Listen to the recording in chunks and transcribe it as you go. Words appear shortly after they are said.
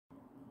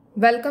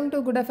Welcome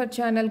to Good Effort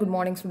channel. Good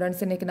morning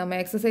students. இன்னைக்கு நம்ம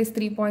exercise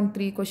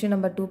 3.3 question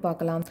number 2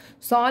 பார்க்கலாம்.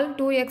 Solve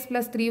 2x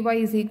plus 3y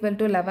is equal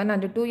to 11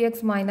 and 2x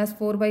minus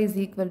 4y is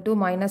equal to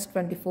minus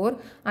 24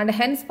 and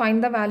hence find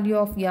the value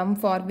of m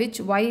for which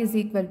y is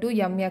equal to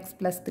mx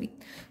plus 3.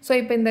 So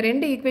இப்போ இந்த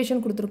ரெண்டு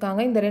equation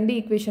கொடுத்திருக்காங்க. இந்த ரெண்டு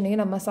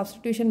ஈக்குவேஷனையும் நம்ம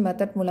substitution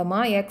method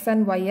மூலமா x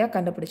and y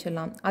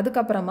கண்டுபிடிச்சிடலாம்.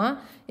 அதுக்கு அப்புறமா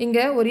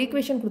இங்க ஒரு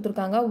ஈக்குவேஷன்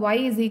கொடுத்திருக்காங்க y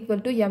is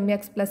equal to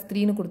mx plus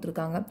 3 னு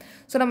கொடுத்திருக்காங்க.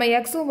 So நம்ம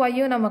x உம் y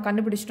உம் நம்ம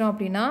கண்டுபிடிச்சிட்டோம்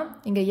அப்படினா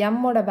இங்க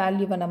m ஓட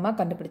வேல்யூவை நம்ம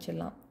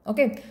கண்டுபிடிச்சிடலாம்.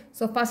 ஓகே,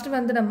 ஸோ ஃபர்ஸ்ட்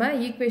வந்து நம்ம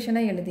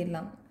ஈக்குவேஷனை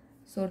எழுதிடலாம்.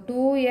 So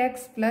 2x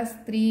plus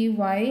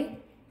 3y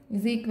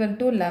is equal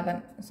to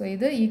 11. So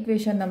இது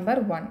equation number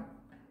 1.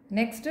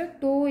 Next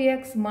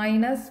 2x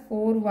minus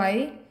 4y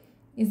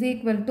is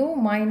equal to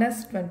minus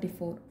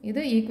 24.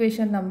 இது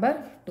ஈக்குவேஷன் நம்பர்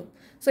 2.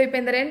 ஸோ இப்போ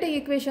இந்த ரெண்டு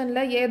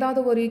ஈக்குவேஷனில்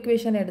ஏதாவது ஒரு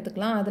ஈக்குவேஷன்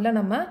எடுத்துக்கலாம். அதில்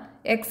நம்ம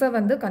எக்ஸை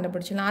வந்து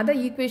கண்டுபிடிச்சிடலாம். அதை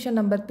ஈக்குவேஷன்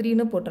நம்பர்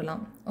 3ன்னு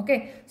போட்டுடலாம். ஓகே,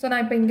 ஸோ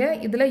நான் இப்போ இங்கே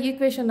இதில்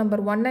ஈக்குவேஷன்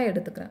நம்பர் 1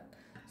 எடுத்துக்கிறேன்.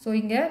 So,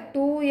 இங்க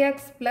 2x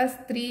plus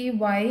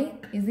 3y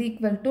is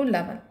equal to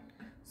 11.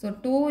 So,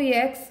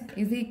 2x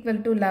is equal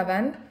to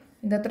 11.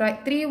 இந்த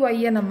 3y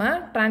நம்ம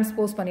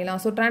transpose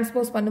பண்ணிடலாம். So,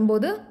 transpose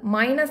பண்ணும்போது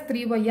minus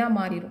 3y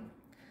மாறிடும்.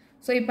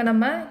 So, இப்போ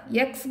நம்ம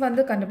x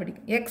வந்து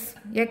கண்டுபிடிக்கணும்.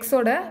 x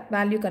ஓட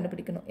வேல்யூ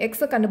கண்டுபிடிக்கணும்.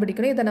 x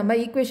கண்டுபிடிக்கணும். இதை நம்ம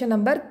ஈக்குவேஷன்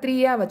நம்பர்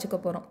 3 வச்சுக்க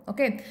போகிறோம்.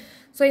 ஓகே,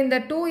 ஸோ இந்த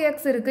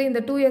 2x இருக்குது.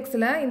 இந்த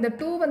 2xல இந்த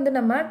 2 வந்து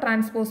நம்ம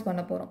transpose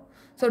பண்ண போகிறோம்.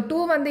 ஸோ 2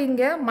 வந்து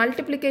இங்கே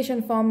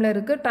மல்டிப்ளிகேஷன் ஃபார்மில்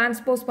இருக்குது.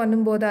 டிரான்ஸ்போஸ்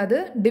பண்ணும்போது அது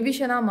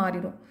டிவிஷனாக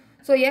மாறிடும்.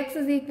 So X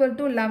is equal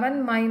to 11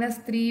 minus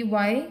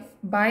 3y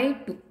by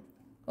 2.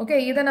 Okay,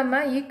 இதை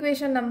நம்ம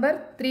ஈக்குவேஷன் நம்பர்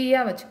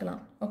 3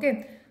 வச்சுக்கலாம். Okay,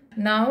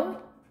 now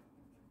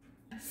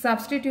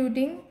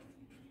substituting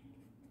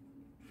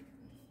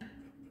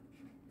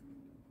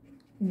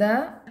the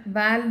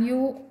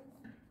value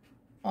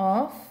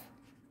of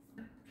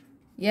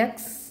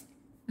X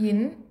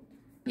in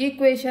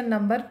equation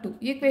number 2.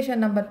 equation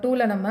number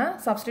 2ல நம்ம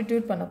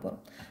substitute பண்ண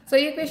போறோம். so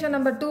equation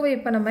number 2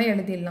 இப்போ நம்ம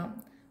எழுதிடலாம்.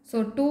 so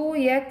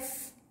 2x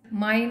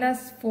minus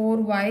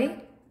 4y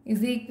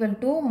is equal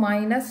to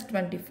minus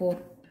 24.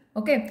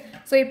 okay,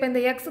 so இப்போ இந்த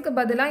xக்கு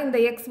பதிலா இந்த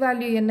x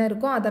value என்ன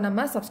இருக்கோ அதை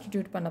நம்ம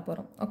substitute பண்ண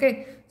போறோம். okay,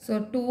 so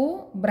 2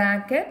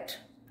 bracket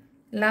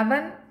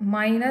 11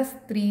 minus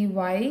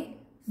 3y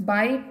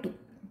by 2.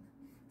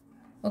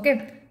 okay,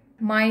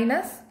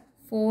 minus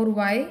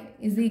 4y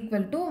is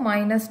equal to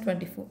minus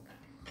 24.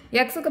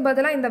 எக்ஸுக்கு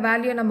பதிலாக இந்த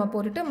வேல்யூ நம்ம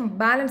போட்டுட்டு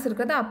பேலன்ஸ்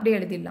இருக்கிறத அப்படியே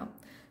எழுதிடலாம்.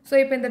 ஸோ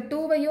இப்போ இந்த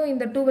 2வையும்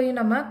இந்த 2வையும்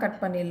நம்ம கட்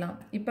பண்ணிடலாம்.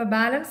 இப்போ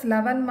balance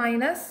 11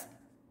 minus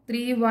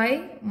 3y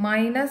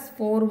minus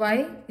 4y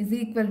is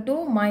equal to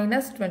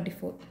minus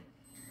 24.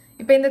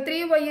 இப்போ இந்த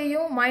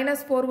 3yையும்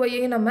மைனஸ்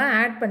 4yையும் நம்ம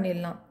ஆட்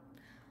பண்ணிடலாம்.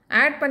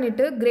 ஆட்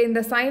பண்ணிவிட்டு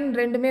இந்த சைன்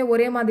ரெண்டுமே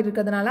ஒரே மாதிரி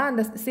இருக்கிறதுனால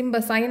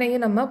அந்த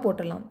சைனையும் நம்ம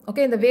போட்டுடலாம்.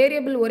 ஓகே, இந்த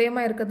வேரியபிள் ஒரே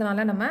மாதிரி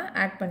இருக்கிறதுனால நம்ம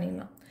ஆட்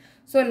பண்ணிடலாம்.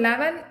 So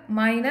 11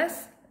 minus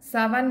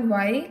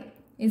 7y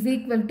is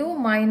equal to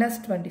minus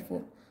 24.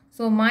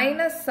 So,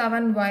 minus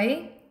 7y,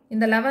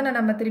 இந்த 11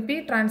 நம்ம திருப்பி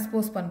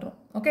transpose பண்றோம்.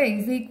 Okay,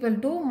 is equal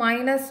to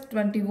minus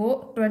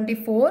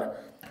 24.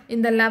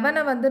 இந்த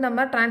 11 வந்து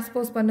நம்ம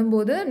transpose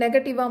பண்ணும்போது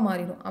நெகட்டிவா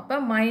மாறிடும். அப்ப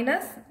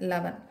minus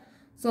 11.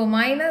 So,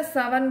 minus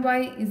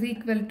 7y is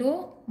equal to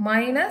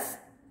minus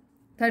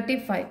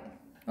 35.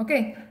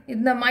 Okay,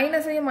 இந்த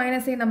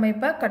மைனஸையும் நம்ம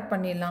இப்ப கட்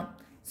பண்ணிடலாம்.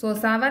 So,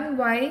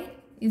 7y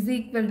is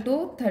equal to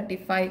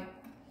 35.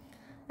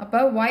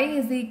 அப்ப y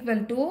is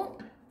equal to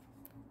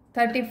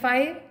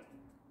 35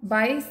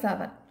 by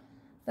 7.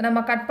 நம்ம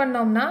கட்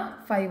பண்ணோம்னா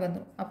 5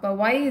 வந்துடும். அப்போ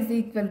y is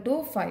equal to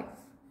 5.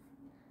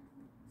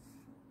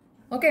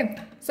 Okay,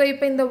 so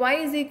இப்போ இந்த y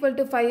is equal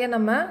to 5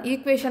 நம்ம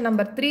ஈக்குவேஷன்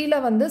நம்பர் 3ல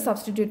வந்து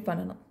சப்ஸ்டிடியூட்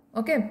பண்ணணும்.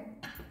 Okay,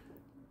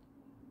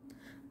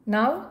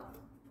 now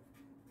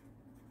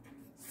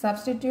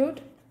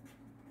substitute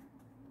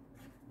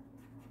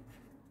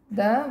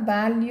the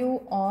value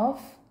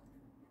of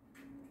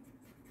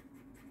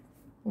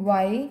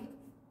y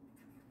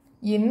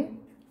in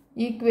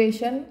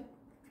equation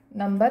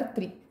number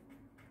 3.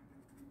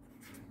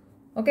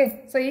 okay,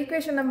 so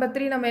equation number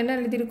 3 நம்ம என்ன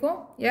எழுதியிருக்கோம்?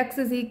 x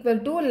is equal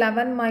to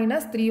 11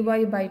 minus 3y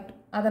by 2.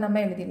 அதை நம்ம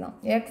எழுதிடலாம்.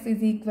 x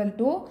is equal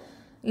to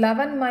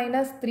 11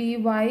 minus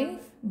 3y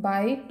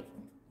by 2.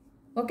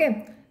 okay,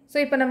 so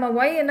இப்போ நம்ம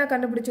y என்ன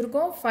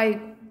கண்டுபிடிச்சிருக்கோம்?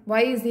 5.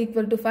 y is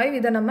equal to 5.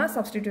 இதை நம்ம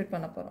substitute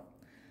பண்ண போகிறோம்.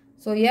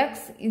 so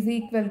x is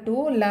equal to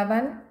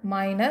 11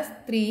 minus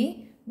 3.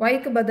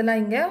 yக்கு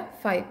பதிலாக இங்கே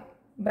 5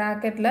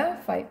 bracketல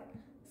 5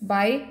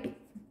 by 2.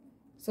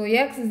 So,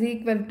 x is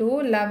equal to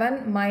 11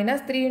 minus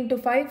 3 into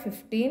 5,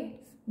 15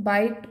 by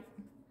 2.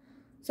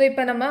 So,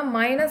 இப்போ நம்ம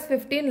minus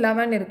 15,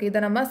 11 இருக்கு.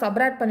 இதை நம்ம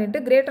subtract பண்ணிட்டு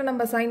greater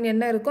number sign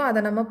என்ன இருக்கோ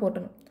அதை நம்ம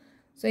போட்டணும்.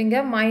 So,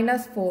 இங்கே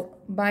minus 4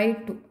 by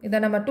 2. இதை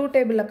நம்ம 2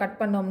 டேபிளில் கட்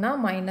பண்ணோம்னா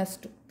minus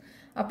 2.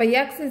 அப்போ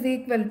x is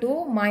equal to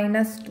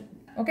minus 2.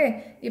 Okay,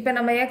 இப்போ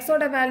நம்ம x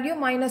ஓட வேல்யூ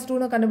minus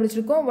 2னு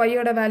கண்டுபிடிச்சிருக்கோம். y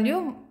ஓட வேல்யூ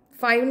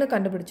 5னு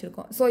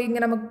கண்டுபிடிச்சிருக்கோம். ஸோ இங்கே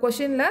நமக்கு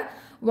கொஷினில்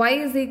y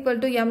is equal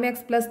to mx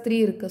plus 3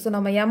 இருக்குது. ஸோ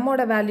நம்ம m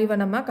ஓட வேல்யூவை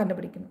நம்ம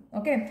கண்டுபிடிக்கணும்.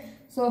 Okay,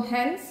 so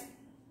hence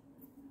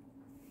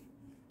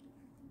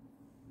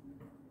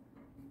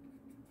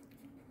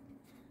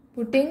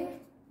putting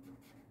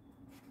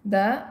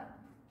the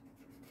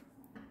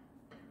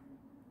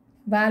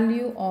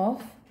value of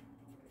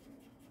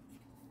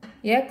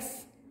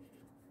x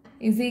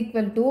is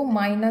equal to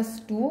minus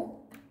 2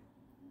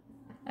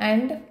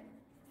 and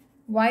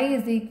y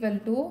is equal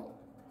to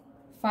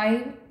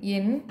 5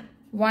 in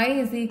y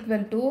is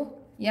equal to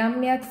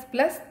mx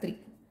plus 3.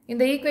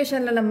 இந்த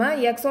ஈக்குவேஷனில் நம்ம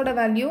எக்ஸோட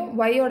வேல்யூ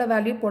ஒய்யோட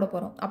வேல்யூ போட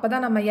போகிறோம். அப்போ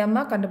தான் நம்ம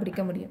எம்மை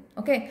கண்டுபிடிக்க முடியும்.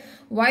 Okay,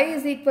 y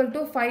is equal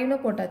to 5னு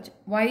போட்டாச்சு.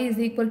 y is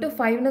equal to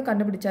 5னு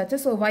கண்டுபிடிச்சாச்சு.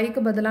 ஸோ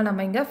yக்கு பதிலாக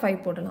நம்ம இங்கே 5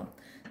 போடலாம்.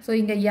 ஸோ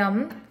இங்கே m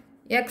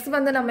x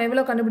வந்து நம்ம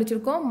எவ்வளோ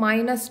கண்டுபிடிச்சிருக்கோம்?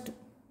 -2.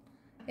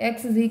 x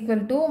is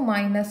equal to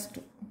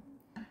 -2.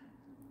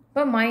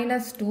 இப்போ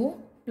 -2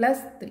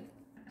 plus 3.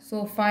 ஸோ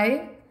 5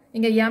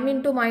 இங்கே m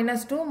into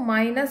 -2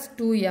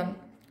 -2m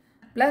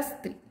plus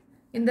 3.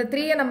 இந்த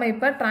 3யை நம்ம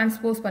இப்போ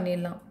டிரான்ஸ்போஸ்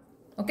பண்ணிடலாம்.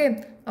 ஓகே,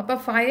 அப்போ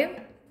 5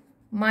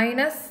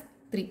 minus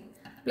 3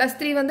 plus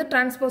 3 வந்து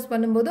டிரான்ஸ்போஸ்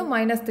பண்ணும்போது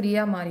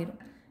 -3யாக மாறிடும்.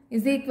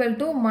 is equal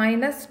to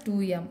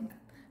 -2m.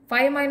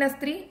 5 minus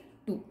 3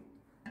 2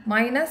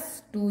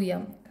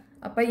 -2m.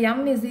 அப்போ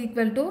m is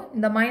equal to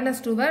இந்த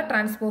 -2வை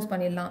டிரான்ஸ்போஸ்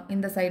பண்ணிடலாம்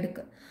இந்த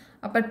சைடுக்கு.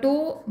 அப்போ 2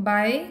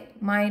 by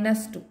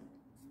 -2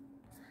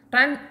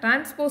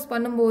 டிரான்ஸ்போஸ்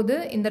பண்ணும்போது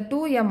இந்த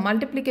 2m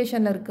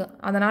மல்டிப்ளிகேஷனில் இருக்குது.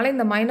 அதனால்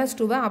இந்த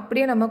 -2வை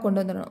அப்படியே நம்ம கொண்டு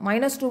வந்துடணும்.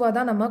 -2வாக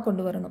தான் நம்ம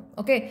கொண்டு வரணும்.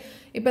 ஓகே,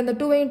 இப்போ இந்த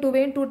 2வையும்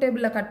 2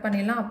 டேபிளில் கட்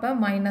பண்ணிடலாம். அப்போ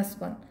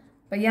 -1.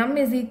 இப்போ m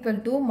is equal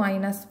to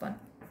 -1.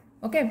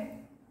 Okay,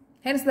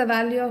 hence the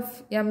value of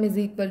m is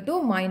equal to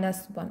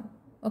 -1.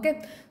 Okay,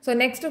 so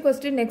next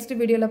question next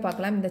வீடியோவில்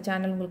பார்க்கலாம். இந்த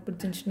சேனல் உங்களுக்கு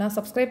பிடிச்சிருந்துச்சுன்னா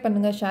சப்ஸ்கிரைப்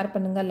பண்ணுங்கள், ஷேர்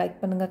பண்ணுங்கள், லைக்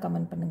பண்ணுங்கள்,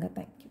 கமெண்ட் பண்ணுங்கள்.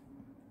 தேங்க்யூ.